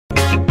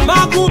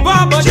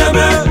Makubaba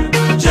jembe,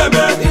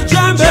 jembe,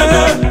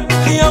 jembe,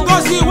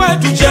 kiongozi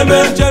wetu jembe,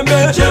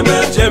 jembe, jembe,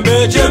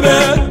 jembe,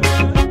 jembe.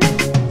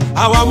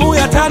 Awamu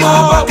ya 5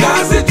 hapa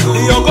kazi tu,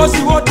 viongozi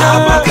wote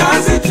hapa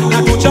kazi tu,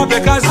 na tuchape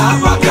kazi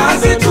hapa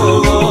kazi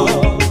tu.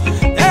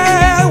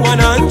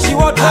 Wananchi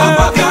wote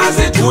hapa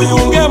kazi tu,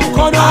 uiunge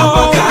mkono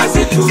hapa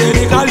kazi tu,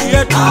 serikali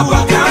yetu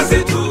hapa kazi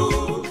tu.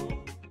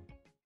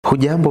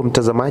 Hujambo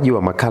mtazamaji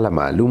wa makala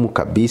maalumu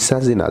kabisa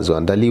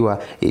zinazoandaliwa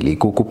ili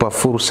kukupa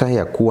fursa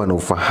ya kuwa na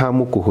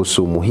ufahamu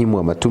kuhusu umuhimu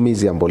wa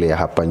matumizi ya mbolea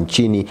hapa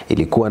nchini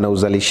ili kuwa na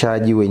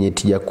uzalishaji wenye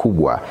tija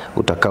kubwa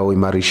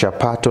utakaoimarisha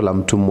pato la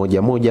mtu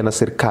mmoja na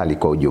serikali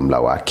kwa ujumla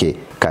wake.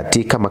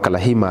 Katika makala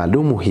hii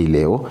maalumu hii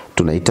leo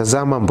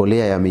tunaitazama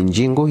mbolea ya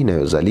Minjingu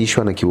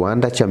inayozalishwa na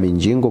kiwanda cha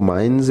Minjingu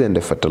Mines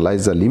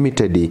Fertiliser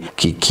Limited,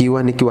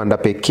 kikiwa ni kiwanda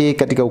pekee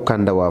katika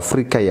ukanda wa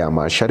Afrika ya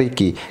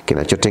Mashariki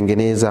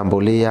kinachotengeneza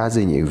mbolea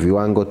zenye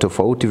viwango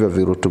tofauti vya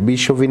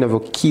virutubisho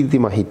vinavyokidhi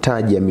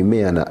mahitaji ya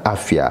mimea na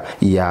afya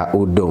ya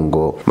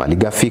udongo.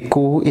 Malighafi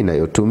kuu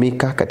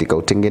inayotumika katika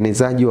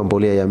utengenezaji wa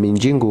mbolea ya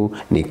Minjingu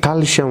ni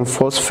Calcium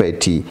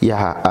Phosphate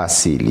ya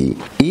asili.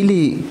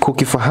 Ili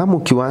kukifahamu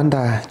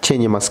kiwanda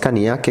chenye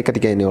maskani yake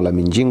katika eneo la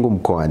Minjingu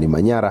mkoani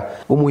Manyara,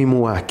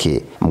 umuhimu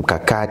wake,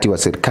 mkakati wa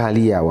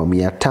serikali ya awamu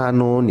ya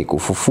 5 ni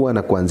kufufua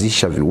na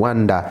kuanzisha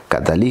viwanda,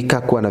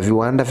 kadhalika kuwa na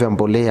viwanda vya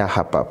mbolea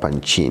hapa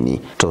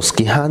nchini.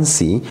 Toski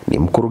Hansi ni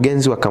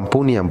mkurugenzi wa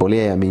kampuni ya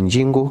mbolea ya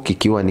Minjingu,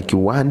 kikiwa ni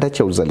kiwanda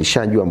cha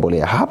uzalishaji wa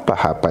mbolea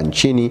hapa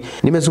nchini.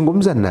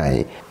 Nimezungumza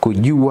naye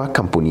kujua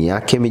kampuni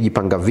yake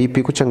imejipanga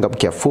vipi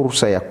kuchangamkia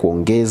fursa ya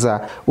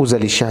kuongeza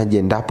uzalishaji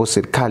endapo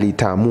serikali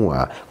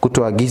itaamua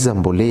kutoagiza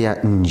mbolea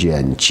nje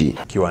ya nchi.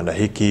 Kiwanda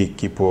hiki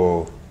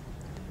kipo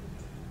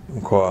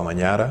mkoa wa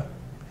Manyara,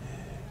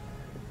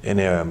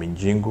 eneo ya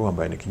Minjingu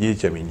ambayo ni kijiji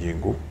cha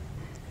Minjingu,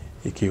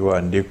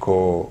 ikiwa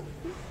ndiko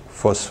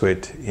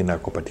phosphate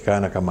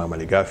inakopatikana kama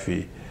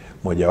malighafi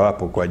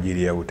mojawapo kwa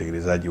ajili ya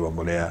utengenezaji wa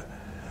mbolea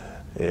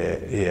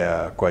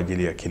kwa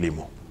ajili ya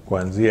kilimo.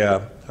 Kuanzia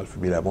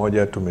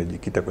 2001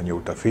 tumejikita kwenye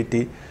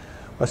utafiti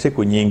wa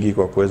siku nyingi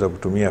kwa kuweza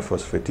kutumia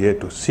phosphate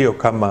yetu sio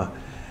kama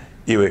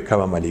iwe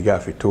kama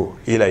malighafi tu,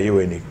 ila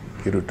iwe ni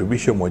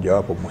kirutubisho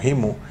mojawapo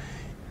muhimu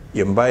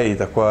ambaye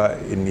itakuwa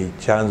ni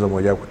chanzo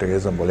moja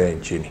kutengeneza mbolea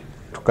nchini.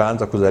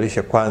 Tukaanza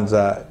kuzalisha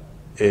kwanza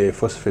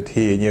phosphate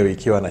hii yenyewe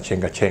ikiwa na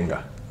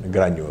chenga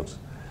granules.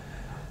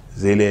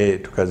 Zile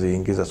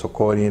tukaziingiza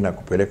sokoni na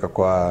kupeleka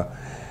kwa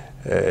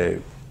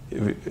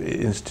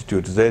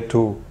institute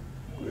zetu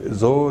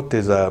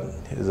zote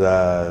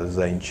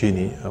za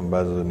nchini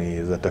ambazo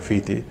ni za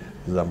tafiti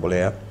za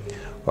mbolea.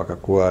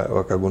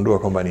 Wakagundua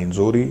kwamba ni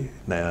nzuri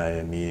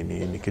na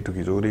ni kitu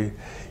kizuri,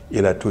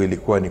 ila tu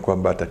ilikuwa ni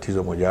kwamba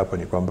tatizo moja hapo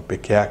ni kwamba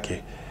peke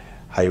yake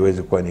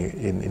haiwezi kuwa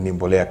ni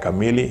mbolea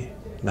kamili,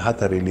 na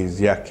hata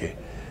release yake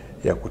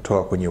ya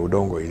kutoa kwenye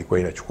udongo ilikuwa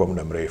inachukua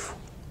muda mrefu.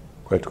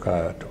 Kwa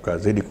hiyo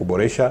tukazidi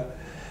kuboresha,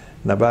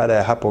 na baada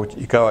ya hapo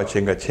ikawa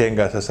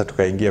chenga. Sasa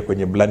tukaingia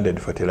kwenye blended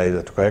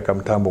fertilizer, tukaweka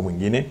mtambo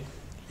mwingine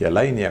ya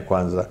line ya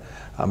kwanza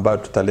ambayo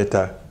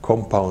tutaleta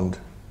compound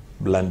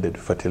blended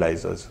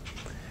fertilizers,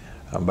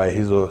 ambaye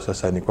hizo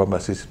sasa ni kwamba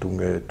sisi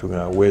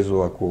tuna uwezo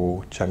wa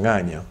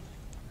kuchanganya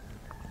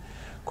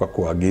kwa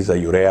kuagiza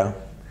urea,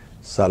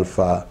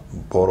 sulfur,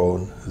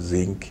 boron,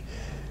 zinc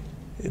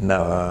na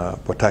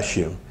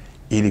potassium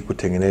ili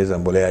kutengeneza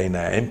mbolea aina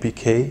ya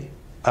NPK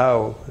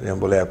au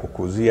mbolea ya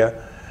kukuzia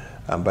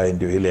ambaye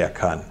ndio ile ya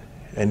CAN.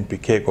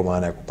 NPK kwa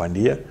maana ya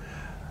kupandia,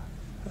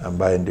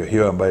 ambaye ndio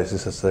hiyo ambaye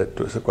sisi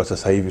kwa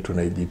sasa hivi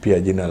tunaijipia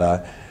jina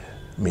la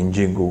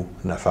Minjingu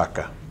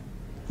nafaka.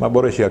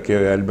 Maboresho yake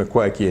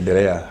yamekuwa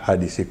yakiendelea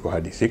hadi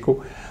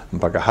siku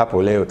mpaka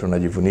hapo leo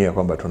tunajivunia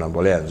kwamba tuna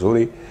mbolea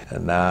nzuri,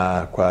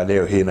 na kwa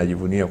leo hii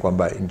najivunia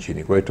kwamba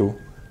nchini kwetu,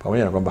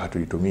 pamoja na kwamba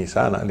hatuitumii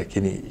sana,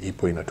 lakini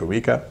ipo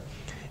inatumika.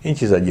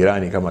 Nchi za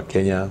jirani kama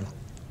Kenya,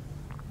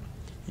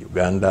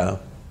 Uganda,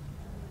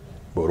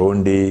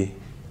 Burundi,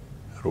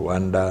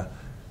 Rwanda,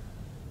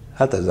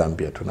 hata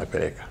Zambia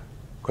tunapeleka.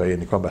 Kwa hiyo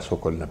ni kwamba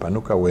soko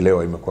linapanuka,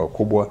 uelewa imekuwa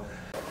kubwa.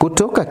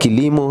 Kutoka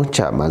kilimo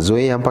cha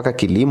mazoea mpaka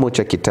kilimo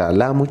cha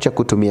kitaalamu cha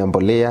kutumia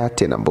mbolea,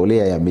 tena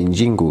mbolea ya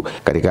Minjingu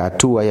katika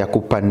hatua ya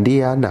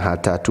kupandia na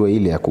hata hatua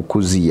ile ya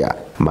kukuzia.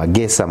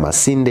 Magesa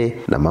Masinde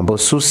na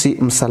Mambosusi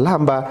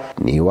Msalamba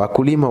ni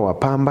wakulima wa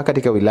Pamba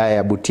katika wilaya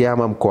ya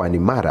Butiama mkoani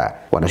Mara.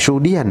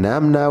 Wanashuhudia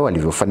namna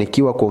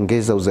walivyofanikiwa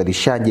kuongeza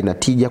uzalishaji na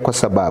tija kwa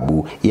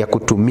sababu ya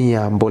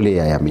kutumia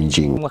mbolea ya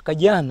Minjingu. Mwaka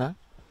jana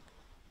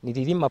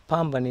nililima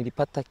Pamba,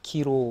 nilipata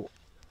kilo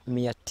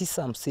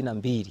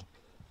 952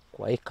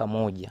 kwa eka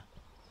moja.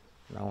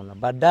 Naona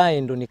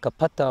baadaye ndo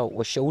nikapata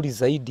washauri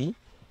zaidi,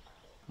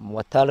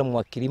 wataalamu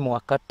wa kilimo wa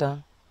kata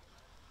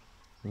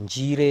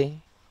Njire,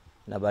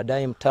 na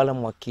baadaye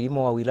mtaalamu wa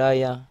kilimo wa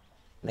wilaya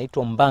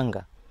naitwa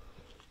Mbanga,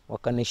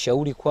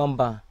 wakanishauri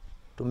kwamba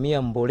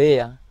tumia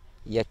mbolea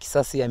ya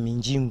kisasa ya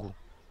Minjingu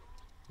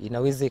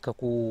inaweza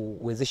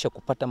ikakuwezesha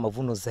kupata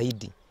mavuno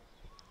zaidi.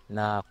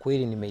 Na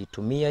kweli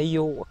nimeitumia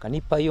hiyo,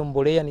 wakanipa hiyo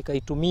mbolea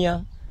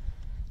nikaitumia,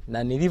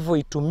 na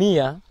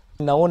nilivyoitumia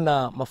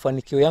naona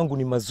mafanikio yangu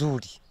ni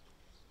mazuri.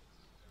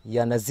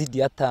 yanazidi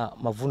hata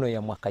mavuno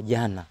ya mwaka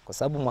jana, kwa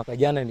sababu mwaka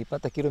jana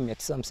nilipata kilo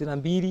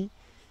 952,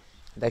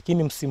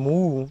 lakini msimu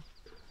huu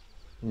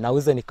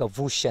naweza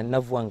nikavusha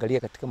ninavyoangalia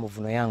katika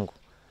mavuno yangu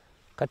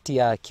kati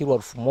ya kilo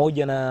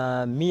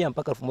 1100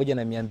 mpaka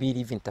 1200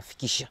 hivi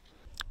nitafikisha.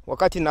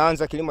 Wakati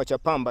naanza kilimo cha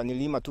pamba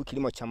nililima tu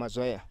kilimo cha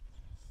mazoea.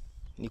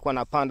 Nilikuwa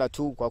napanda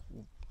tu kwa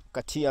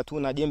katia tu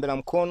na jembe la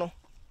mkono,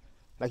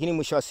 lakini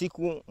mwisho wa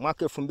siku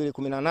mwaka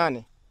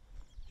 2018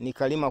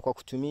 nikalima kwa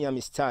kutumia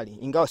mistari,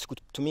 ingawa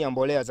sikutumia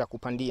mbolea za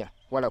kupandia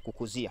wala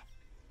kukuzia.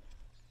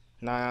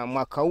 Na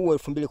mwaka huu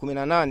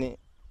 2018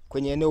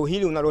 kwenye eneo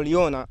hili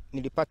unaloliona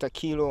nilipata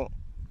kilo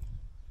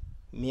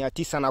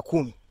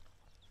 910.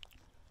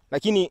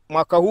 Lakini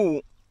mwaka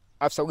huu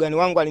afisa ugani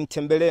wangu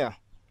alinitembelea,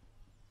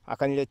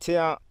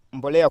 akaniletea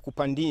mbolea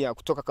kupandia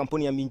kutoka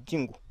kampuni ya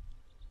Minjingu.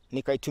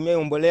 Nikaitumia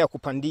hiyo mbolea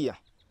kupandia,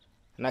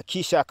 na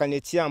kisha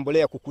akaniletea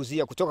mbolea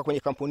kukuzia kutoka kwenye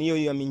kampuni hiyo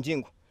ya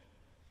Minjingu,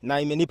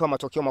 na imenipa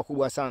matokeo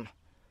makubwa sana.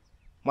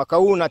 Mwaka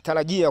huu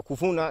natarajia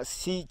kuvuna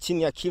si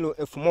chini ya kilo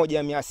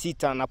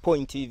 1600 na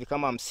point hivi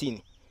kama 50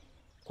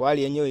 kwa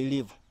hali yenyewe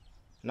ilivyo.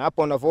 Na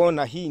hapo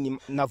unavyoona hii ni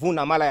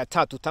navuna mara ya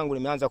 3 tangu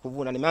nimeanza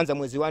kuvuna. Nimeanza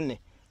mwezi wa 4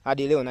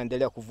 hadi leo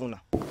naendelea kuvuna.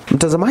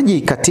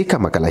 Mtazamaji, katika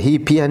makala hii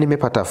pia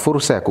nimepata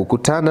fursa ya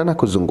kukutana na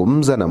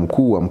kuzungumza na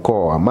mkuu wa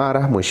mkoa wa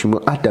Mara,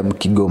 Mheshimiwa Adam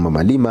Kigoma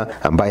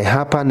Malima, ambaye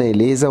hapa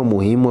anaeleza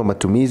umuhimu wa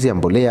matumizi ya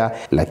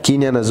mbolea,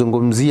 lakini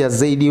anazungumzia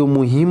zaidi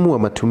umuhimu wa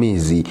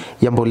matumizi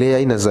ya mbolea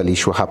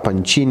inazalishwa hapa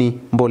nchini,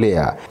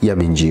 mbolea ya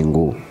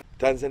Minjingu.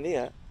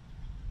 Tanzania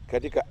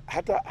katika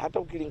hata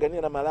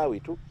ukilingania na Malawi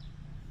tu,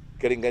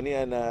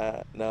 ukilingania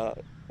na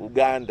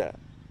Uganda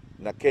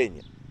na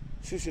Kenya,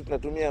 sisi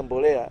tunatumia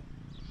mbolea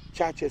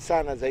chache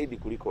sana zaidi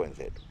kuliko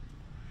wenzetu.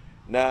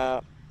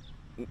 Na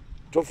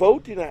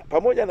tofauti na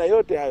pamoja na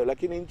yote hayo,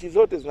 lakini nchi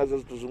zote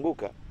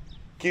zinazotuzunguka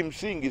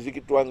kimsingi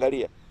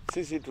zikituangalia,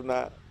 sisi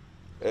tuna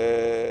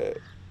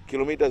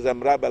kilomita za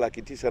mraba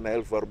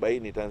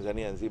 940,000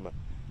 Tanzania nzima.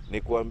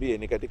 Nikuambie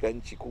ni katika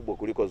nchi kubwa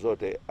kuliko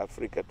zote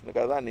Afrika.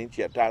 Tunakadhani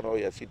nchi ya 5 au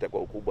ya 6 kwa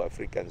ukubwa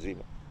Afrika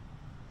nzima.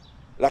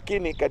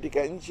 Lakini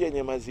katika nchi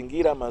yenye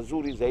mazingira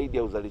mazuri zaidi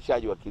ya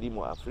uzalishaji wa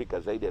kilimo Afrika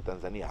zaidi ya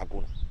Tanzania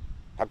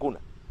hakuna.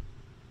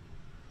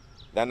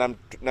 Na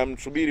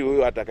namsubiri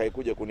huyo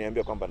atakayekuja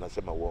kuniambia kwamba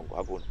nasema uongo.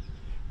 Hakuna.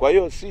 Kwa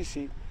hiyo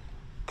sisi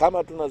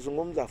kama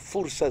tunazungumza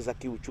fursa za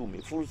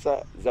kiuchumi,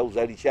 fursa za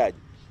uzalishaji,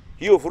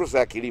 hiyo fursa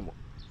ya kilimo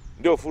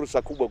ndio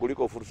fursa kubwa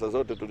kuliko fursa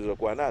zote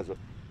tulizokuwa nazo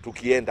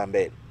tukienda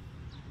mbele.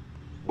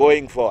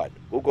 Going forward,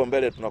 huko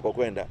mbele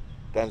tunakokwenda,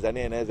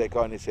 Tanzania inaweza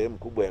ikawa ni sehemu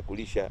kubwa ya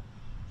kulisha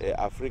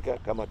Afrika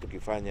kama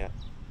tukifanya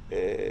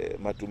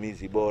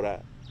matumizi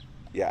bora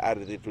ya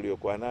ardhi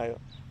tuliyokuwa nayo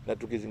na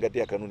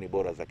tukizingatia kanuni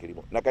bora za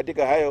kilimo. Na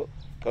katika hayo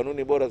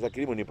kanuni bora za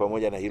kilimo ni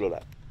pamoja na hilo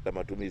la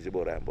matumizi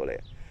bora ya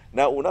mbolea.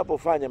 Na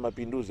unapofanya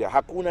mapinduzi,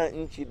 hakuna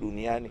nchi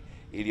duniani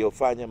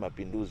iliyofanya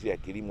mapinduzi ya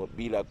kilimo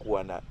bila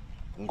kuwa na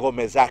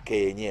ngome zake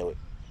yenyewe.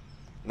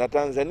 Na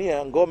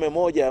Tanzania ngome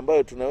moja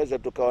ambayo tunaweza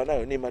tukawa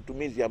nayo ni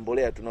matumizi ya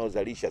mbolea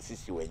tunaozalisha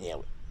sisi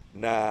wenyewe.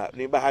 Na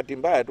ni bahati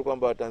mbaya tu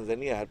kwamba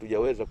Watanzania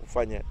hatujaweza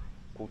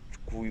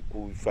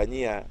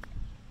kuifanyia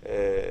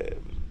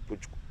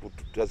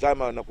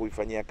kutazama na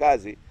kuifanyia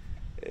kazi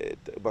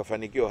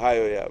mafanikio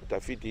hayo ya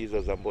tafiti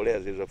hizo za mbolea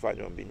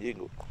zilizofanywa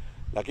Minjingu.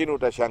 Lakini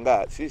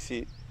utashangaa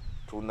sisi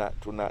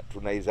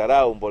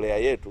tunaidharau mbolea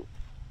yetu,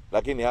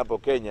 lakini hapo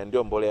Kenya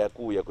ndio mbolea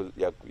kuu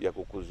ya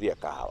kukuzia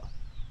kahawa.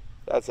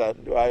 Sasa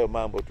ndio hayo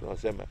mambo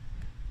tunasema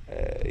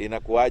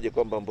inakuaje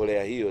kwamba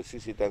mbolea hiyo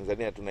sisi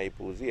Tanzania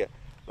tunaipuuzia,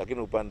 lakini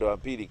upande wa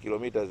pili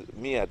kilomita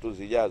 100 tu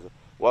zijazo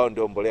wao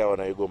ndio mbolea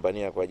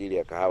wanaigombania kwa ajili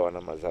ya kahawa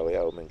na mazao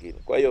yao mengine.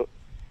 Kwa hiyo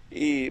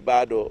hii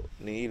bado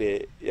ni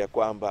ile ya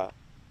kwamba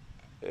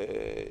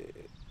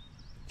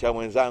cha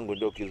mwenzangu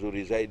ndio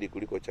kizuri zaidi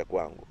kuliko cha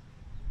kwangu.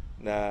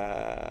 Na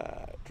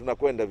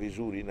tunakwenda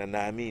vizuri na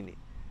naamini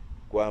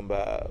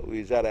kwamba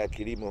Wizara ya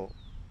Kilimo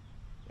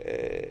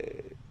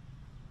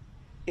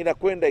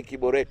inakwenda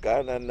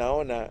ikiboreka, na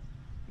naona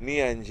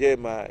nia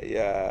njema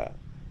ya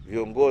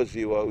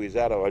viongozi wa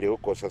wizara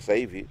walioko sasa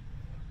hivi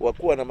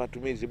wakuwa na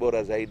matumizi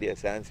bora zaidi ya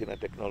sayansi na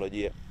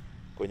teknolojia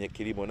kwenye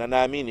kilimo. Na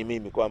naamini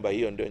mimi kwamba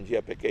hiyo ndio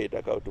njia pekee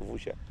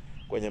itakayotuvusha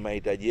kwenye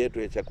mahitaji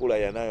yetu ya chakula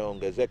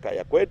yanayoongezeka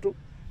ya kwetu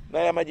na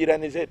ya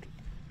majirani zetu.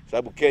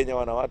 Sababu Kenya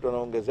wana watu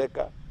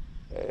wanaongezeka,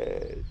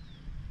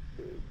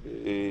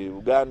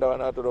 Uganda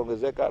wana watu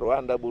wanaongezeka,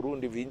 Rwanda,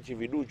 Burundi, vinchi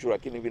viduchu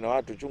lakini vina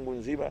watu chungu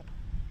nzima,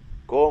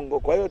 Kongo.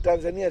 Kwa hiyo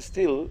Tanzania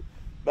still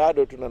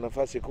bado tuna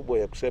nafasi kubwa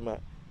ya kusema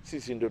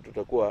sisi ndio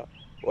tutakuwa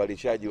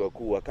walishaji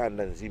wakuu wa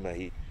kanda nzima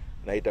hii,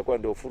 na itakuwa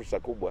ndio fursa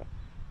kubwa,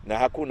 na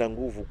hakuna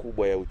nguvu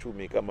kubwa ya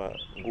uchumi kama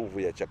nguvu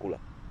ya chakula.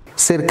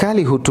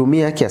 Serikali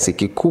hutumia kiasi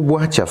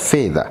kikubwa cha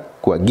fedha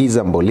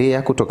kuagiza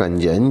mbolea kutoka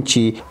nje ya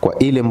nchi, kwa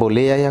ile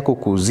mbolea ya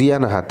kukuzia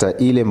na hata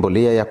ile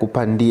mbolea ya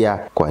kupandia.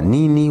 Kwa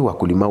nini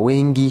wakulima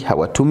wengi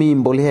hawatumii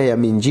mbolea ya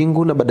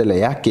Minjingu na badala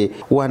yake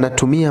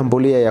wanatumia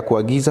mbolea ya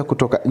kuagiza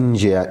kutoka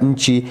nje ya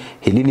nchi?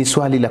 Hili ni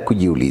swali la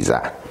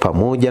kujiuliza.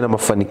 Pamoja na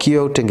mafanikio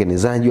ya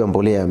utengenezaji wa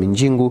mbolea ya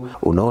Minjingu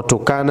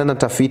unaotokana na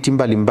tafiti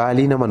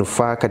mbalimbali na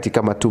manufaa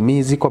katika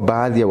matumizi kwa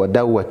baadhi ya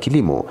wadau wa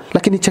kilimo,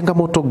 lakini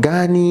changamoto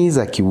gani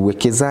za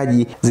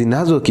kiuwekezaji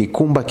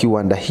zinazokikumba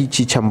kiwanda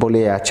hichi cha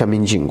mbolea cha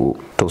Minjingu?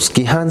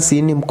 Toski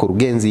Hansi ni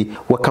mkurugenzi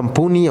wa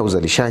kampuni ya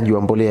uzalishaji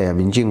wa mbolea ya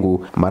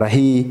Minjingu. Mara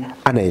hii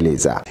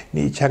anaeleza.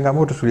 Ni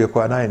changamoto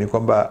tuliyokuwa nayo ni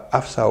kwamba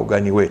afisa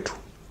ugani wetu,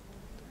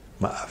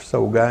 maafisa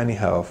ugani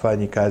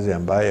hawafanyi kazi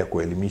ambayo ya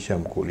kuelimisha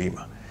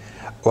mkulima.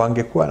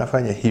 Wangekuwa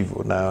wanafanya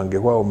hivyo na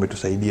wangekuwa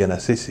umetusaidia na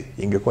sisi,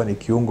 ingekuwa ni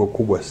kiungo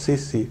kubwa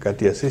sisi,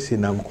 kati ya sisi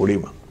na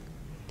mkulima.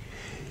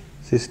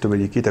 Sisi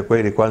tumejikita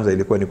kweli, kwanza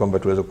ilikuwa ni kwamba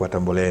tuweze kupata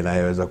mbolea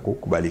inayoweza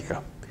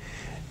kukubalika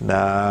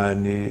na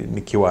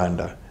ni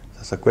kiwanda.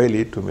 Sasa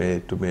kweli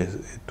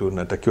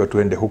tunatakiwa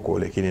tuende huko,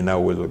 lakini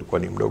nao uwezo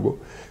ulikuwa ni mdogo.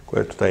 Kwa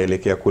hiyo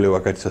tutaelekea kule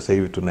wakati sasa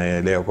hivi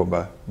tunaelewa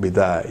kwamba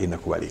bidhaa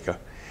inakubalika.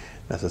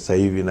 Na sasa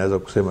hivi naweza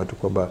kusema tu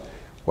kwamba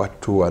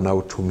watu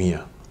wanaotumia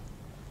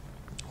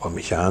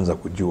wameshaanza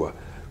kujua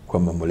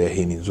kwamba mbolea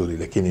hii ni nzuri,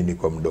 lakini ni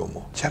kwa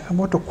mdomo.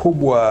 Changamoto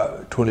kubwa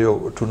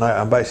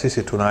ambayo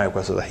sisi tunayo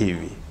kwa sasa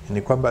hivi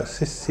ni kwamba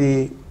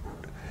sisi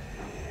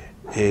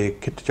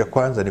kitu cha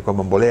kwanza ni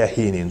kwamba mbolea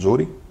hii ni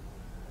nzuri.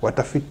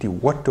 Watafiti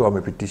wote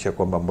wamepitisha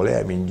kwamba mbolea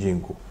ya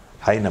Minjingu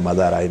haina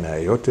madhara aina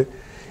yoyote,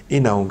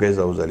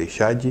 inaongeza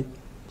uzalishaji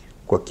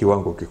kwa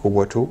kiwango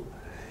kikubwa tu.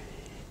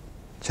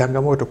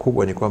 Changamoto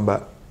kubwa ni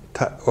kwamba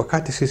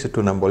wakati sisi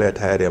tuna mbolea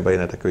tayari ambayo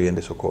inatakiwa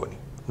iende sokoni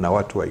na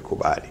watu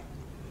waikubali,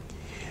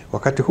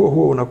 wakati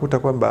huo unakuta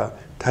kwamba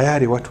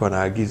tayari watu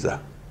wanaagiza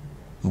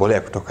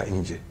mbolea kutoka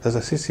nje.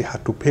 Sasa sisi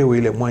hatupewi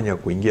ile mwanya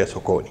kuingia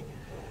sokoni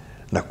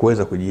na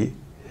kuweza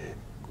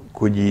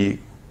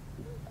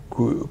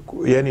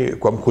yani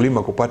kwa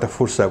mkulima kupata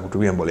fursa ya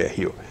kutumia mbolea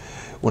hiyo.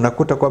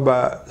 Unakuta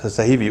kwamba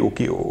sasa hivi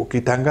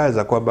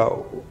ukitangaza kwamba,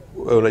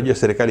 unajua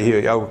serikali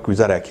hiyo au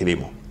Wizara ya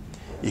Kilimo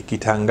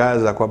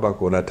ikitangaza kwamba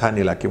kuna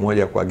tani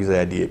 100,000 kuagiza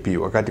ya DAP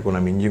wakati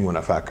kuna Minjingu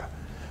nafaka.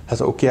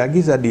 Sasa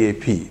ukiagiza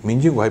DAP,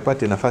 Minjingu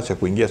haipati nafasi ya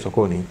kuingia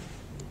sokoni.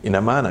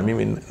 Ina maana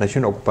mimi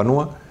nashindwa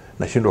kupanua,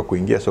 nashindwa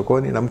kuingia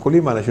sokoni, na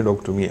mkulima anashindwa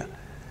kutumia.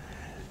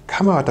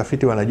 Kama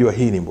watafiti wanajua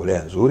hii ni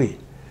mbolea nzuri,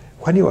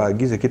 kwani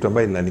waagize kitu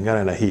ambacho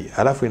linalingana na hii,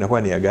 alafu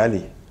inakuwa ni ya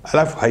ghali,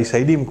 alafu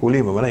haisaidii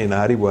mkulima, maana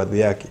inaharibu ardhi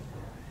yake?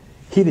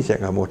 Hii ni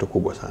changamoto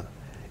kubwa sana.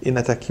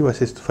 Inatakiwa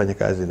sisi tufanye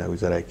kazi na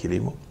Wizara ya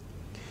Kilimo,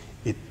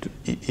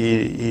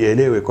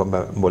 ielewe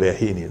kwamba mbolea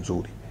hii ni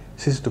nzuri,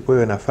 sisi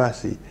tupewe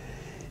nafasi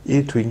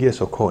ili tuingie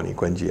sokoni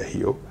kwa njia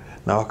hiyo,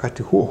 na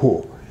wakati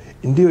huo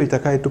ndio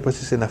itakayetupa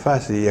sisi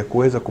nafasi ya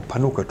kuweza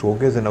kupanuka,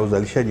 tuongeze na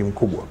uzalishaji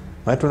mkubwa.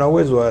 Maana tuna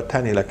uwezo wa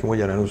tani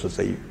 1,500,000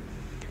 sasa hivi.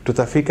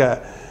 Tutafika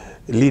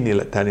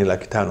lini tani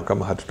 500,000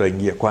 kama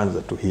hatutaingia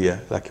kwanza tu hii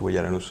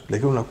 1,500,000?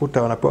 Lakini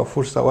unakuta wanapewa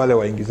fursa wale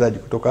waingizaji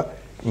kutoka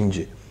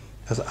nje.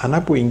 Sasa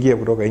anapoingia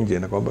kutoka nje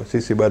na kwamba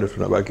sisi bado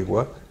tunabaki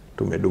kwa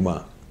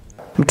tumedumaa.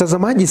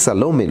 Mtazamaji,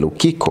 Salome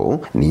Lukiko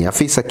ni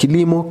afisa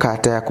kilimo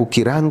kata ya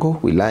Kukirango,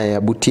 wilaya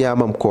ya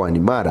Butiama, mkoani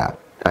Mara.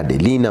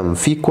 Adelina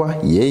Mfikwa,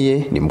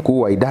 yeye ni mkuu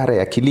wa idara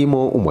ya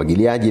kilimo,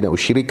 umwagiliaji na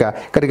ushirika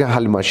katika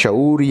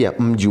halmashauri ya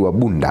mji wa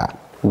Bunda.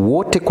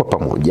 Wote kwa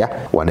pamoja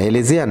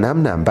wanaelezea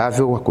namna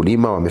ambavyo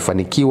wakulima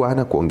wamefanikiwa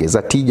na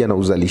kuongeza tija na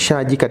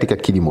uzalishaji katika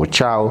kilimo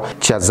chao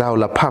cha zao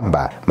la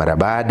pamba mara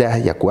baada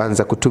ya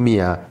kuanza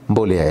kutumia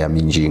mbolea ya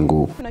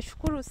Minjingu.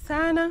 Tunashukuru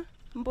sana,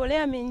 mbolea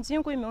ya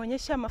Minjingu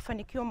imeonyesha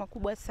mafanikio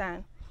makubwa sana.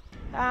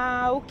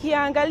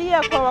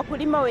 Ukiangalia kwa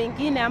wakulima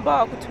wengine ambao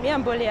hawakutumia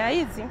mbolea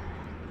hizi,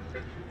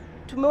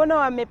 tumeona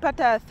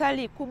wamepata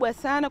athari kubwa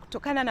sana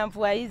kutokana na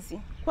mvua hizi.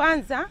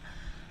 Kwanza,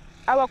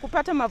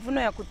 hawakupata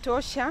mavuno ya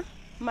kutosha.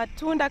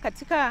 Matunda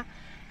katika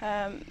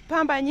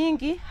pamba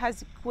nyingi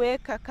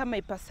hazikuweka kama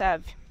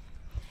ipasavyo.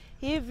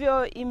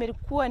 Hivyo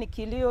imekuwa ni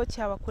kilio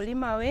cha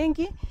wakulima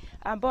wengi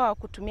ambao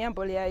hawakutumia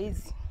mbolea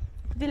hizi.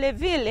 Vile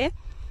vile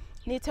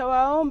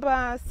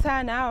nitawaomba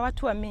sana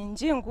watu wa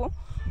Minjingu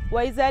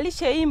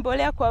waizalishe hii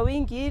mbolea kwa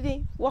wingi,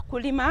 ili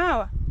wakulima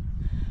hawa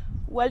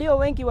walio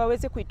wengi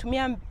waweze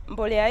kuitumia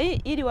mbolea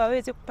hii ili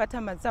waweze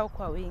kupata mazao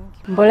kwa wingi.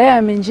 Mbolea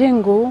ya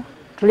Minjingu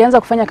tulianza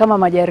kufanya kama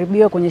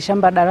majaribio kwenye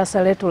shamba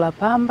darasa letu la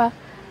Pamba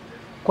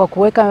kwa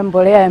kuweka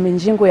mbolea ya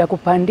Minjingu ya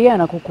kupandia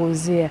na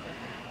kukuzia,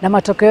 na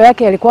matokeo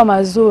yake yalikuwa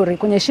mazuri.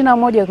 Kwenye shina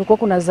moja kulikuwa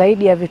kuna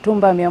zaidi ya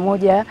vitumba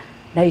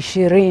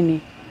 120.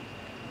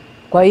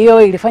 Kwa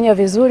hiyo ilifanya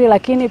vizuri,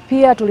 lakini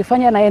pia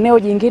tulifanya na eneo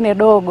jingine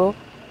dogo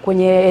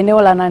kwenye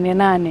eneo la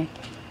 8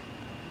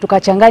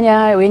 tukachanganya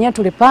wenyewe,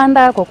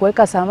 tulipanda kwa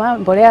kuweka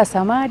mbolea ya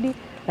samadi,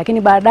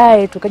 lakini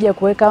baadaye tukaja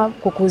kuweka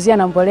kukuzia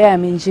na mbolea ya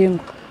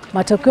Minjingu.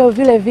 Matokeo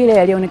vile vile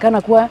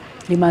yalionekana kuwa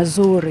ni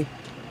mazuri.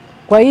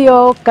 Kwa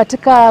hiyo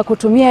katika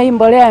kutumia hii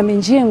mbolea ya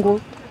Minjingu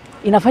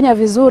inafanya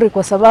vizuri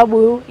kwa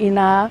sababu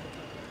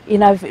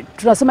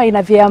tunasema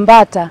ina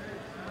viambata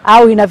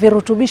au ina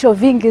virutubisho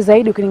vingi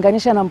zaidi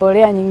ukilinganisha na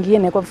mbolea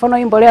nyingine. Kwa mfano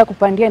hii mbolea ya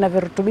kupandia ina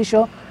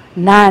virutubisho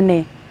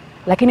 8,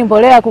 lakini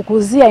mbolea ya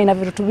kukuzia ina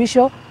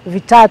virutubisho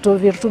 3,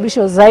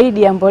 virutubisho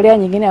zaidi ya mbolea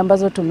nyingine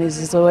ambazo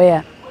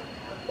tumezizoea.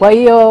 Kwa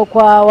hiyo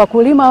kwa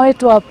wakulima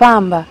wetu wa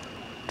pamba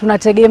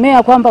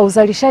tunategemea kwamba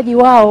uzalishaji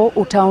wao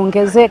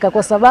utaongezeka,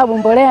 kwa sababu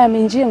mbolea ya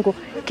Minjingu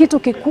kitu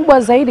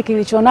kikubwa zaidi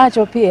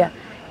kilichonacho pia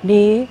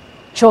ni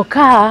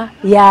chokaa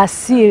ya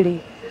asili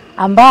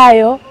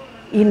ambayo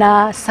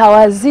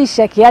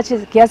inasawazisha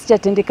kiasi cha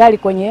tindikali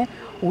kwenye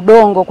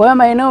udongo. Kwa hiyo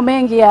maeneo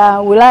mengi ya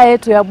wilaya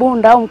yetu ya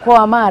Bunda au mkoa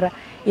wa Mara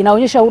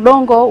inaonyesha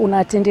udongo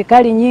una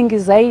tindikali nyingi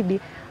zaidi,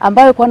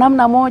 ambayo kwa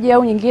namna moja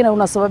au nyingine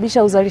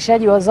unasababisha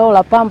uzalishaji wa zao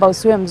la pamba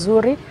usiwe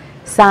mzuri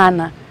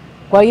sana.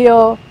 Kwa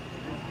hiyo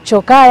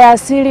chokaa ya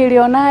asili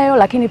ilionayo,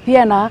 lakini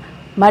pia na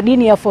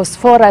madini ya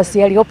phosphorus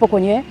yaliyopo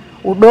kwenye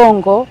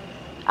udongo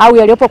au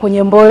yaliyopo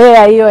kwenye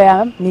mbolea hiyo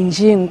ya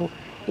Minjingu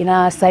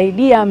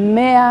inasaidia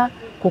mmea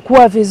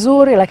kukua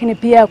vizuri, lakini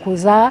pia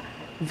kuzaa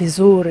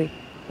vizuri.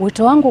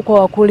 Wito wangu kwa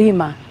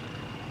wakulima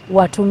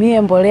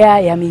watumie mbolea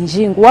ya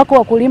Minjingu. Wako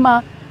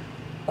wakulima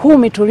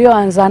 10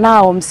 tulioanza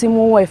nao msimu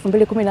huu wa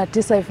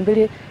 2019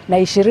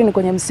 2020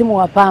 kwenye msimu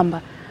wa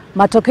pamba.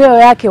 Matokeo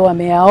yake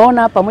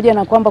wameyaona, pamoja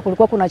na kwamba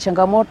kulikuwa kuna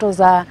changamoto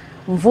za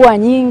mvua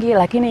nyingi,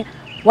 lakini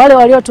wale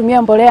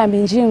waliotumia mbolea ya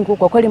Minjingu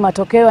kwa kweli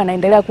matokeo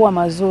yanaendelea kuwa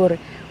mazuri.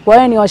 Kwa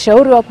hiyo ni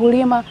washauri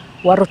wakulima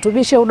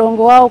warutubishe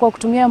udongo wao kwa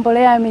kutumia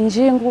mbolea ya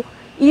Minjingu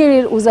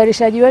ili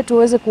uzalishaji wetu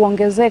uweze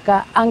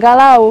kuongezeka,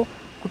 angalau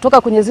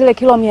kutoka kwenye zile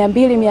kilo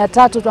 200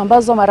 300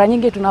 ambazo mara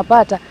nyingi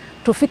tunapata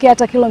tufike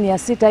hata kilo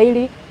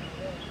 600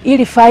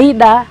 ili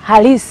faida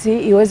halisi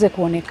iweze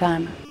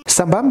kuonekana.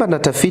 Sambamba na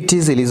tafiti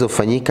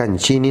zilizofanyika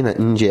nchini na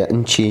nje ya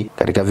nchi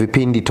katika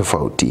vipindi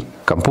tofauti,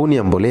 kampuni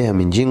ya mbolea ya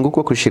Minjingu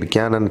kwa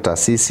kushirikiana na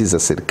taasisi za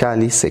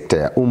serikali, sekta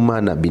ya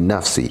umma na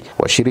binafsi,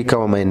 washirika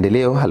wa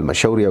maendeleo,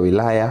 halmashauri ya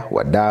wilaya,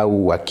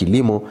 wadau wa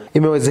kilimo,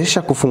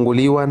 imewezesha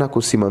kufunguliwa na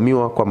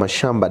kusimamiwa kwa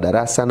mashamba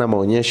darasa na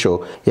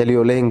maonyesho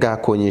yaliyolenga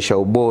kuonyesha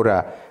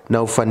ubora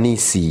na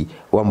ufanisi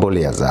wa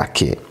mbolea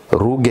zake.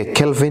 Ruge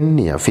Kelvin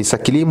ni afisa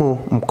kilimo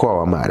mkoa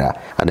wa Mara.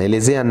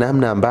 Anaelezea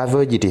namna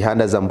ambavyo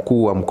jitihada za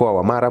mkuu wa mkoa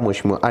wa Mara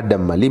Mheshimiwa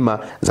Adam Malima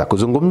za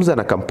kuzungumza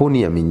na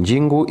kampuni ya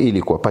Minjingu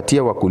ili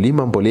kuwapatia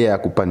wakulima mbolea ya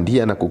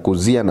kupandia na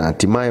kukuzia na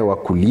hatimaye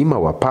wakulima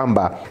wa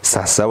pamba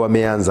sasa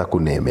wameanza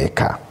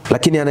kunemeka.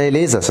 Lakini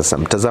anaeleza sasa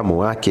mtazamo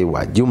wake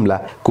wa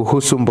jumla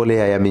kuhusu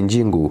mbolea ya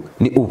Minjingu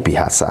ni upi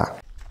hasa.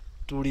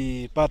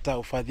 Tulipata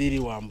ufadhili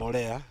wa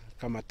mbolea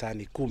kama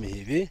tani 10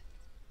 hivi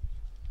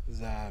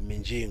za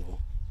Minjingu.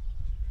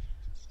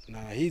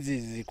 Na hizi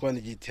zilikuwa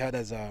ni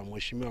jitihada za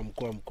Mheshimiwa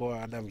mkuu wa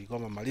mkoa Adam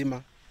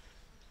Malima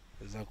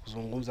za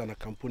kuzungumza na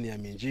kampuni ya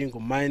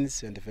Minjingu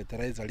Mines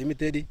Fertiliser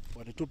Limited.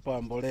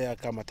 Walitupa mbolea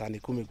kama tani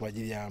 10 kwa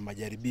ajili ya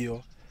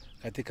majaribio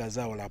katika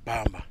zao la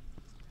pamba.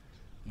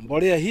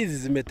 Mbolea hizi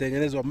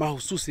zimetengenezwa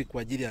mahususi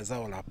kwa ajili ya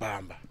zao la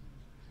pamba.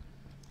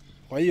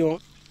 Kwa hiyo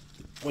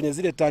kwenye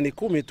zile tani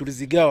 10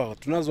 tulizigawa,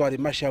 tunazo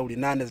halmashauri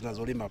 8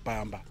 zinazolima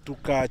pamba.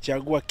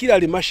 Tukachagua kila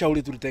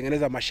halmashauri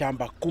tulitengeneza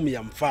mashamba 10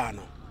 ya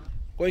mfano.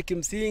 Kwa hiyo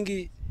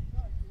kimsingi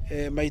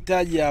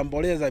mahitaji ya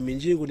mbolea za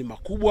Minjingu ni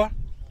makubwa,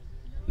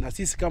 na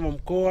sisi kama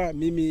mkoa,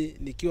 mimi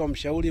nikiwa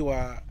mshauri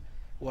wa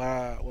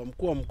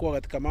mkuu wa mkoa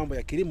katika mambo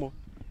ya kilimo,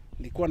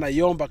 nilikuwa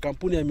naiomba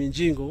kampuni ya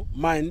Minjingu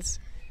Mines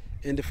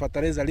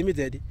Fertiliser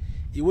Limited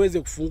iweze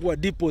kufungua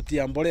depot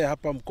ya mbolea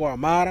hapa mkoa wa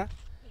Mara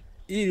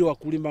ili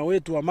wakulima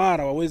wetu wa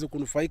Mara waweze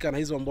kunufaika na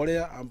hizo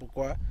mbolea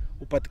kwa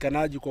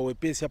upatikanaji kwa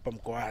wepesi hapa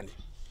mkoani.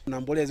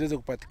 Na mbolea ziweze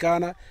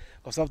kupatikana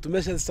kwa sababu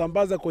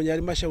tumeshasambaza kwenye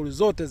halmashauri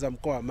zote za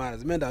mkoa wa Mara.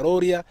 Zimeenda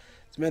Rorya,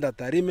 zimeenda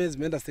Tarime,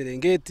 zimeenda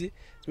Serengeti,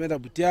 zimeenda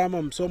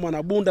Butiama, Msoma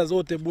na Bunda,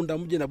 zote Bunda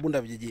mji na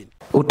Bunda vijijini.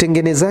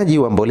 Utengenezaji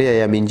wa mbolea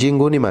ya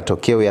Minjingu ni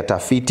matokeo ya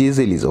tafiti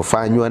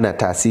zilizofanywa na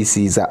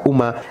taasisi za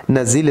umma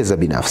na zile za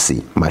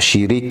binafsi,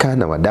 mashirika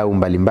na wadau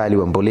mbalimbali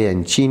wa mbolea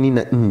nchini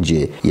na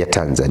nje ya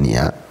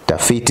Tanzania.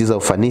 Tafiti za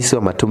ufanisi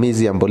wa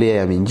matumizi ya mbolea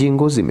ya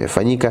Minjingu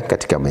zimefanyika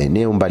katika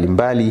maeneo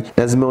mbalimbali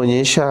na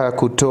zimeonyesha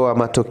kutoa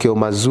matokeo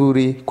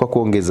mazuri kwa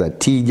kuongeza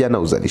tija na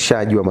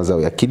uzalishaji wa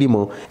mazao ya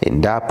kilimo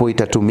endapo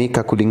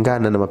itatumika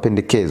kulingana na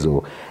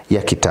mapendekezo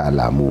ya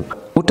kitaalamu.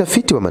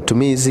 Utafiti wa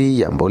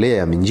matumizi ya mbolea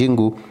ya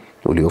Minjingu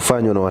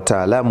uliofanywa na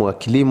wataalamu wa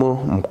kilimo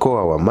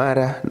mkoa wa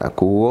Mara na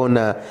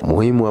kuona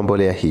umuhimu wa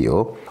mbolea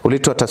hiyo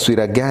ulitoa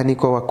taswira gani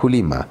kwa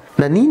wakulima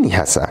na nini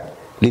hasa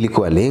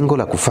lilikuwa lengo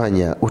la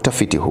kufanya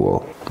utafiti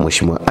huo?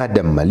 Mheshimiwa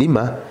Adam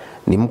Malima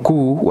ni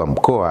mkuu wa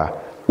mkoa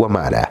wa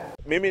Mara.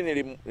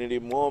 Mimi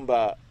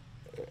nilimuomba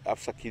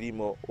afisa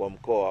kilimo wa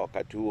mkoa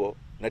wakati huo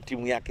na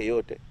timu yake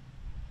yote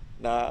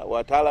na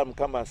wataalamu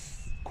kama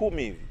 10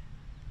 hivi.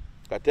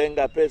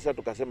 Katenga pesa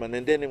tukasema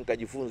nendeni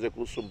mkajifunze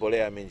kuhusu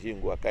mbolea ya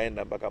Minjingu.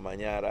 Akaenda mpaka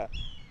Manyara,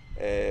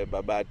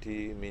 Babati,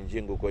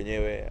 Minjingu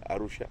kwenyewe,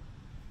 Arusha.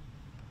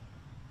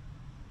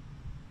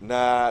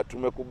 Na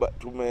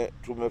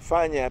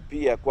tumefanya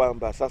pia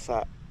kwamba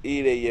sasa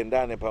ile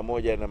iendane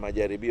pamoja na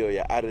majaribio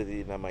ya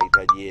ardhi na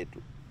mahitaji yetu.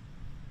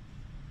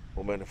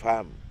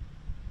 Umenifahamu?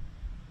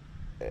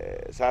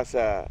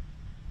 Sasa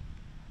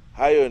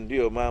Hayo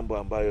ndiyo mambo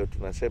ambayo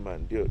tunasema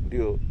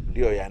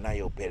ndio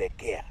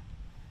yanayopelekea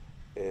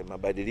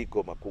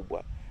mabadiliko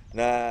makubwa.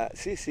 Na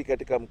sisi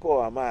katika mkoa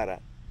wa Mara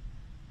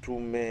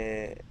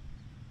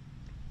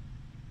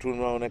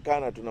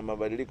tunaonekana tuna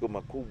mabadiliko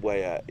makubwa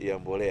ya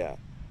mbolea,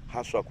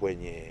 haswa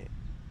kwenye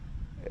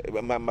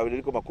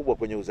mabadiliko makubwa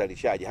kwenye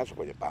uzalishaji, haswa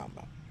kwenye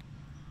pamba.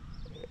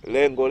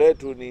 Lengo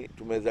letu ni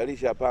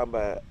tumezalisha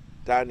pamba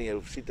tani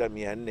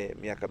 6,400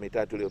 miaka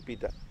mitatu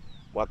iliyopita.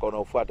 Mwaka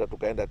unaofuata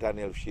tukaenda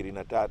tani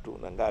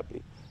 23,000 na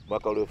ngapi.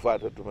 Mwaka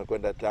uliofuata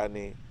tumekwenda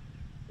tani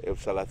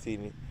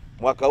 30,000.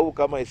 Mwaka huu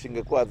kama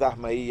isingekuwa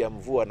dhahma hii ya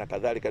mvua na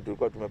kadhalika,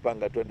 tulikuwa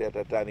tumepanga twende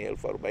hata tani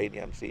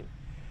 40,000-50,000.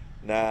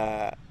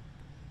 Na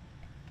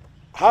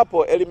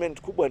hapo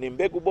element kubwa ni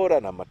mbegu bora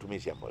na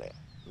matumizi ya mbolea.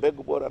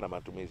 Mbegu bora na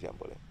matumizi ya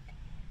mbolea.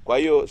 Kwa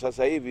hiyo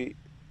sasa hivi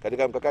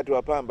katika mkakati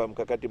wa pamba,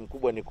 mkakati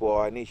mkubwa ni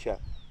kuoanisha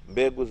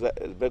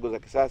mbegu za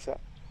kisasa,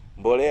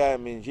 mbolea ya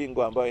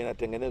Minjingu ambayo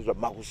inatengenezwa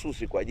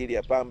mahususi kwa ajili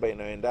ya pamba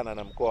inayoendana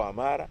na mkoa wa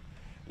Mara,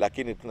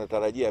 lakini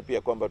tunatarajia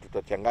pia kwamba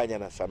tutachanganya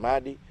na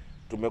samadi.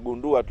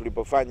 Tumegundua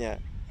tulipofanya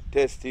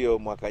test hiyo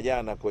mwaka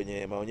jana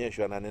kwenye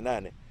maonyesho ya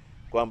 88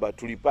 kwamba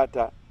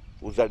tulipata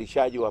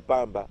uzalishaji wa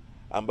pamba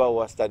ambao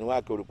wastani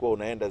wake ulikuwa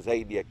unaenda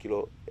zaidi ya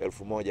kilo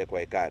 1,000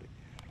 kwa ekari.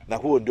 Na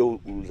huo ndio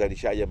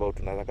uzalishaji ambao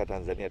tunataka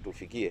Tanzania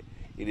tufikie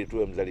ili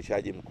tuwe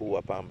mzalishaji mkuu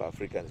wa pamba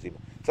Afrika nzima.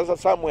 Sasa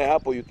somewhere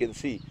hapo you can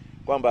see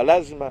kwamba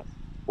lazima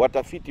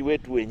watafiti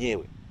wetu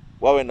wenyewe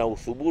wawe na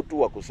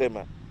uthubutu wa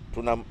kusema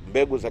tuna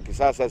mbegu za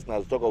kisasa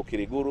zinazotoka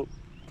Ukiriguru,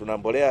 tuna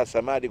mbolea ya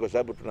samadi kwa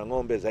sababu tuna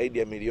ng'ombe zaidi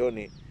ya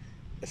milioni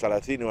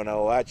 30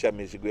 wanaoacha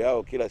mizigo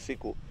yao kila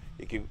siku.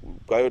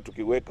 Kwa hiyo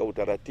tukiweka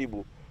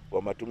utaratibu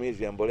wa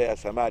matumizi ya mbolea ya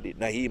samadi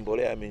na hii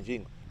mbolea ya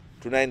Minjingu,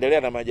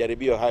 tunaendelea na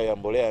majaribio hayo ya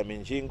mbolea ya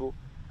Minjingu,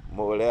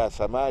 mbolea ya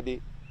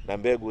samadi na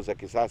mbegu za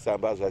kisasa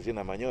ambazo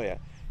hazina manyoya,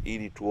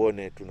 ili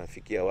tuone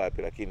tunafikia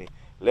wapi. Lakini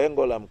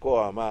lengo la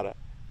mkoa wa Mara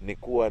ni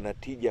kuwa na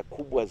tija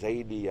kubwa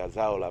zaidi ya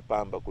zao la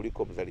pamba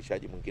kuliko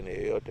mzalishaji mwingine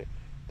yoyote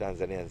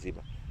Tanzania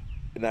nzima.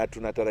 Na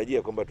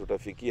tunatarajia kwamba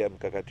tutafikia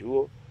mkakati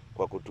huo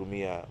kwa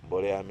kutumia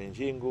mbolea ya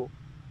Minjingu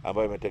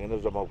ambayo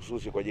imetengenezwa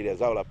mahususi kwa ajili ya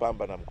zao la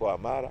pamba na mkoa wa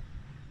Mara,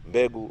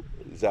 mbegu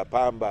za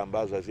pamba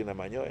ambazo hazina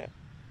manyoya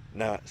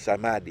na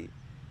samadi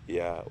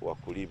ya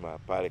wakulima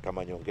pale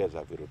kama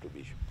nyongeza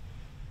virutubisho.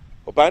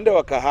 Upande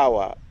wa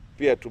kahawa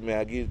pia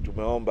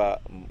tumeomba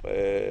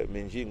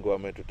Minjingu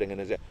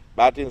wametutengenezea.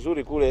 Bahati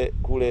nzuri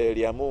kule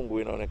Liamungu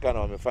inaonekana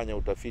wamefanya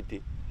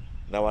utafiti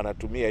na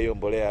wanatumia hiyo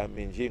mbolea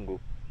Minjingu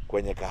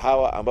kwenye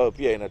kahawa ambayo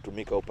pia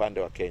inatumika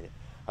upande wa Kenya.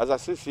 Sasa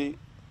sisi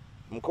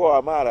mkoa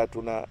wa Mara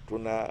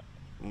tuna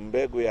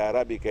mbegu ya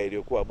Arabica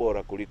iliyokuwa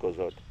bora kuliko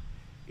zote.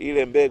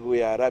 Ile mbegu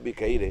ya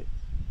Arabica ile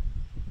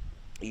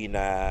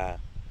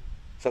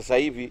sasa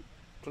hivi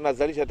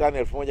tunazalisha tani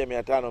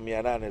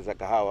 1,500-800 za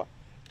kahawa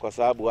kwa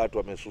sababu watu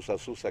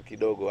wamesusa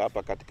kidogo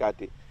hapa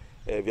katikati.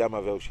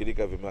 Vyama vya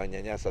ushirika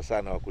vimewanyanyasa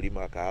sana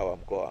wakulima wa kahawa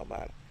mkoa wa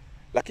Mara.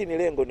 Lakini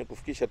lengo ni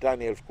kufikisha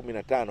tani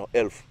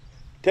 15,000,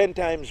 10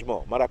 times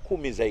more, mara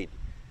 10 zaidi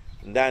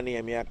ndani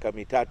ya miaka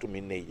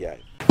 3-4 ijayo.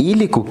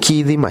 Ili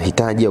kukidhi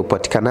mahitaji ya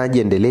upatikanaji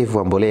endelevu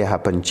wa mbolea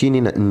hapa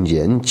nchini na nje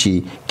ya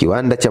nchi,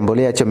 kiwanda cha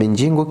mbolea cha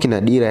Minjingu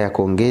kina dira ya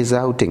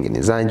kuongeza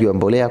utengenezaji wa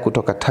mbolea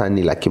kutoka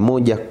tani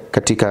 100,000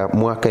 katika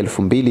mwaka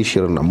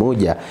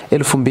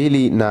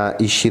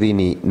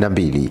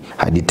 2021-2022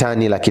 hadi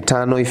tani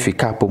 500,000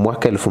 ifikapo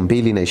mwaka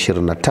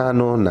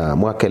 2025 na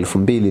mwaka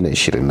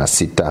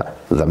 2026.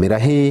 Dhamira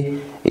hii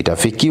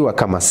itafikiwa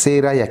kama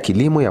sera ya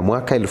kilimo ya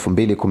mwaka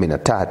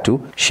 2013,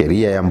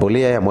 sheria ya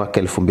mbolea ya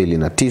mwaka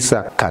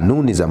 2009,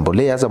 kanuni za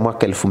mbolea za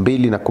mwaka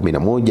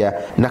 2011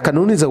 na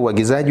kanuni za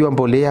uagizaji wa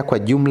mbolea kwa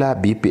jumla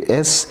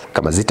BPS,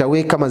 kama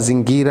zitaweka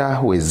mazingira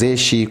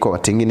wezeshi kwa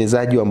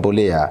watengenezaji wa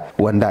mbolea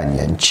wa ndani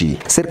ya nchi.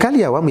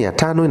 Serikali ya awamu ya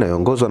 5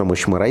 inayoongozwa na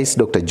Mheshimiwa Rais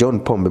Dr. John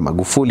Pombe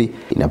Magufuli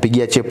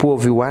inapigia chepuo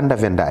viwanda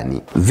vya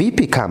ndani.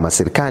 Vipi kama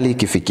serikali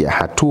ikifikia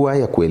hatua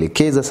ya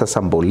kuelekeza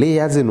sasa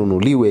mbolea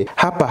zinunuliwe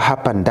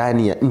hapa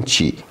ndani ya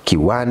nchi?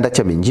 Kiwanda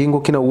cha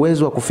Minjingu kina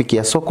uwezo wa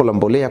kufikia soko la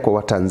mbolea kwa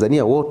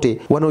Watanzania wote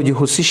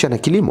wanaojihusisha na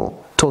kilimo.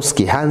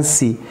 Toski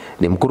Hansi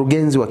ni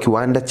mkurugenzi wa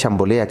kiwanda cha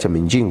mbolea cha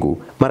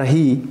Minjingu. Mara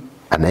hii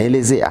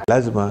anaelezea.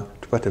 Lazima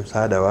tupate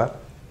msaada wa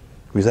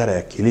Wizara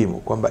ya Kilimo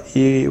kwamba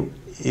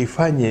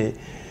ifanye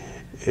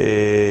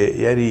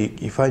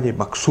ifanye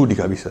maksudi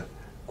kabisa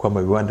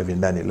kwamba viwanda vya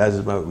ndani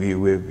lazima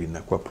viwe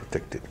vinakuwa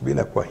protected.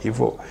 Bila kwa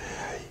hivyo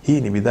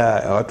hii ni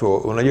bidhaa watu,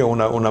 unajua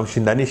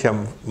unamshindanisha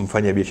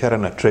mfanyabiashara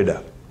na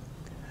trader.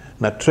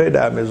 Na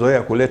trader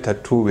amezoea kuleta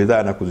tu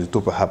bidhaa na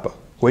kuzitupa hapa.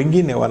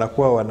 Wengine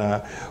wanakuwa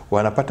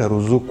wanapata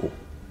ruzuku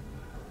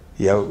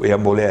ya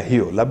mbolea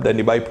hiyo, labda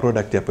ni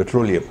byproduct ya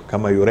petroleum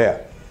kama urea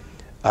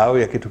au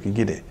ya kitu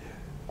kingine.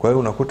 Kwa hiyo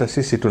unakuta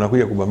sisi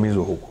tunakuja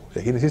kubamizwa huko.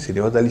 Lakini sisi ni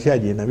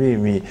wazalishaji, na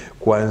mimi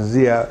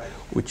kuanzia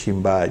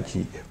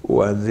uchimbaji,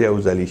 kuanzia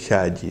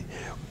uzalishaji,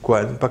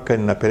 mpaka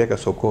ninapeleka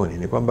sokoni,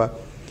 ni kwamba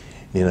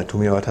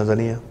ninatumia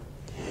Watanzania,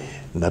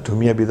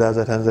 natumia bidhaa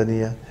za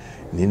Tanzania,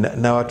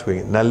 na watu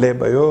wengi, na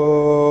labor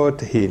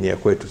yote hii ni ya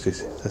kwetu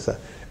sisi. Sasa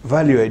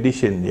value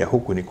addition ya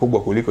huku ni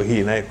kubwa kuliko hii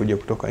inayekuja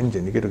kutoka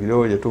nje. Ni kitu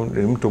kidogo tu,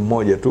 ni mtu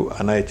mmoja tu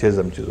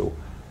anayecheza mchezo huu.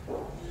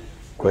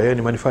 Kwa hiyo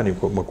ni manufaa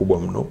makubwa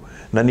mno,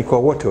 na ni kwa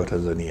wote wa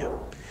Tanzania.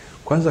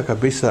 Kwanza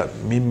kabisa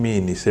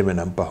mimi niseme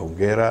nampa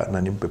hongera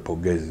na nimpe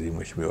pongezi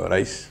Mheshimiwa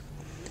Rais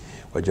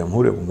wa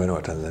Jamhuri ya Muungano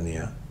wa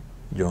Tanzania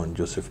John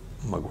Joseph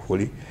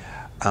Magufuli,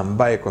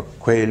 ambaye kwa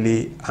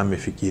kweli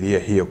amefikiria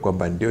hiyo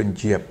kwamba ndio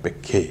njia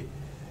pekee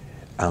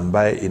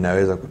ambaye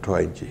inaweza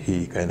kutoa nchi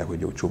hii kaenda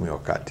kwenye uchumi wa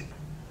kati.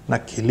 Na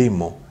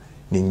kilimo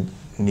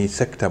ni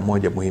sekta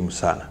moja muhimu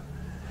sana.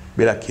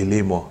 Bila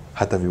kilimo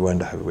hata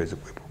viwanda haviwezi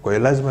kuwepo. Kwa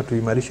hiyo lazima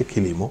tuimarishe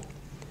kilimo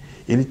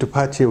ili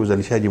tupate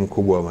uzalishaji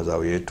mkubwa wa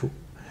mazao yetu,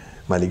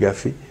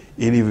 malighafi,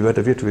 ili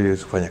viwanda vyetu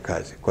viweze kufanya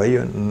kazi. Kwa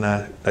hiyo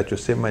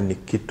nachosema ni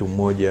kitu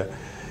moja,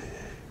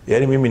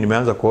 yani mimi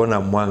nimeanza kuona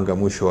mwanga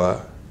mwisho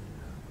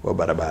wa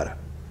barabara.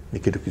 Ni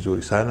kitu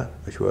kizuri sana.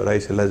 Mheshimiwa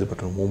Rais lazima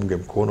tumuunge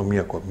mkono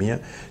 100%,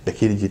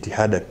 lakini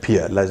jitihada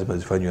pia lazima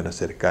zifanywe na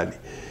serikali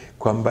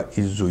kwamba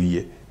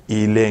izuie,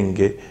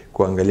 ilenge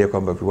kuangalia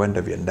kwamba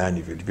viwanda vya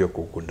ndani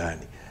vilivyoko huko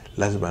ndani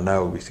lazima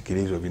nao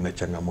visikilizwe vina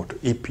changamoto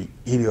ipi,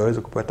 ili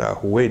waweze kupata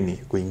ahueni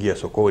kuingia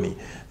sokoni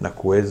na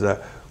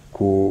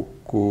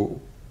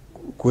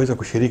kuweza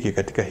kushiriki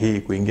katika hii,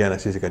 kuingia na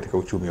sisi katika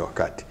uchumi wa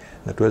kati,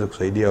 na tuweze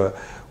kusaidia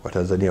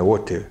Watanzania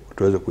wote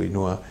tuweze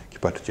kuinua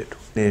kipato chetu.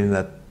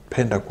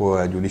 Ninapenda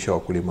kuwajulisha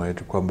wakulima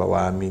wetu kwamba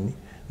waamini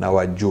na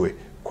wajue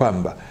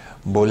kwamba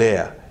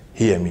mbolea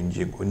hii ya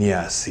Minjingu ni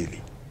ya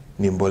asili.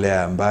 Ni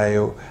mbolea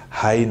ambayo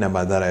haina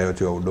madhara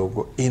yote ya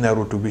udongo,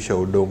 inarutubisha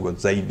udongo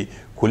zaidi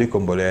kuliko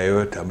mbolea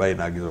yote ambayo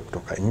inaagizwa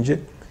kutoka nje.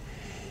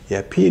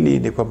 Ya pili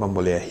ni kwamba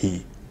mbolea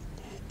hii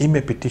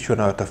imepitishwa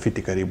na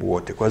watafiti karibu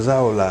wote, kwa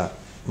zao la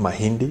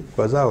mahindi,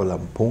 kwa zao la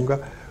mpunga,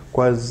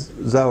 kwa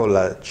zao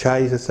la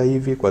chai sasa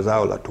hivi, kwa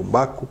zao la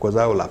tumbaku, kwa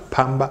zao la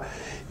pamba.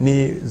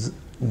 Ni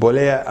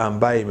mbolea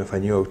ambayo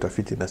imefanyiwa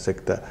utafiti na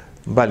sekta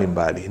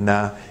mbalimbali,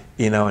 na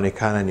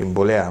inaonekana ni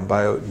mbolea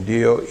ambayo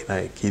ndio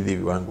inakidhi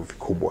viwango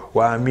vikubwa.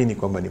 Waamini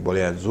kwamba ni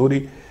mbolea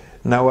nzuri,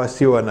 na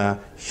wasiwa na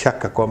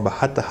shaka kwamba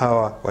hata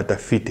hawa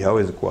watafiti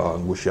hawezi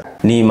kuwaangusha.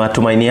 Ni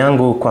matumaini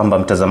yangu kwamba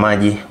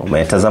mtazamaji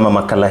umetazama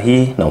makala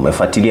hii na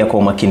umefuatilia kwa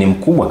umakini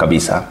mkubwa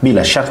kabisa.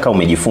 Bila shaka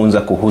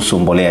umejifunza kuhusu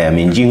mbolea ya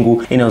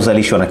Minjingu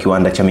inayozalishwa na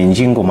kiwanda cha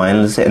Minjingu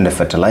Mines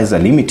Fertiliser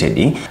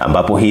Limited,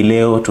 ambapo hii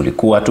leo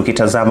tulikuwa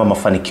tukitazama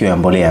mafanikio ya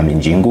mbolea ya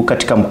Minjingu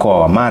katika mkoa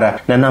wa Mara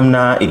na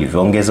namna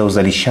ilivyoongeza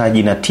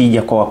uzalishaji na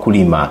tija kwa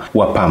wakulima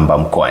wa Pamba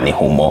mkoani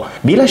humo.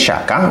 Bila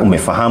shaka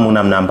umefahamu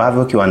namna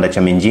ambavyo kiwanda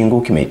cha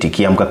Minjingu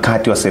kimeitikia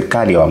mkakati wa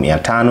serikali ya awamu ya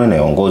 5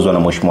 inayoongozwa na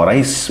Mheshimiwa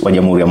Rais wa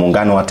Jamhuri ya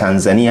Muungano wa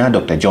Tanzania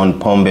Dr. John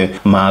Pombe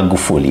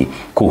Magufuli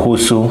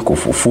kuhusu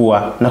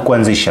kufufua na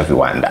kuanzisha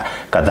viwanda,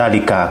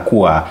 kadhalika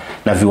kuwa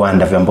na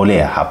viwanda vya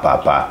mbolea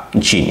hapa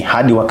nchini.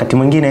 Hadi wakati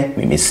mwingine,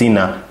 mimi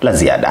sina la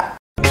ziada.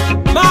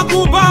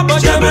 Makubaba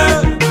jembe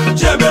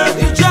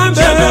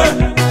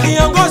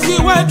kiongozi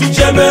wetu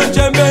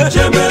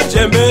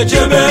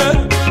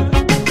jembe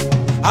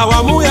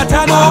awamu ya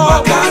 5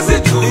 hapa kazi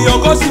tu,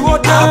 viongozi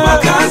wote hapa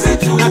kazi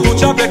tu, na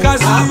tuchape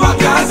kazi hapa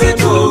kazi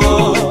tu.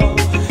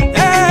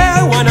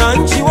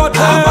 Wananchi wote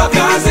hapa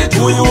kazi tu,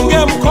 tuiunge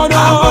mkono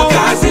hapa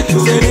kazi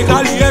tu,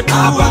 serikali yetu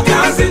hapa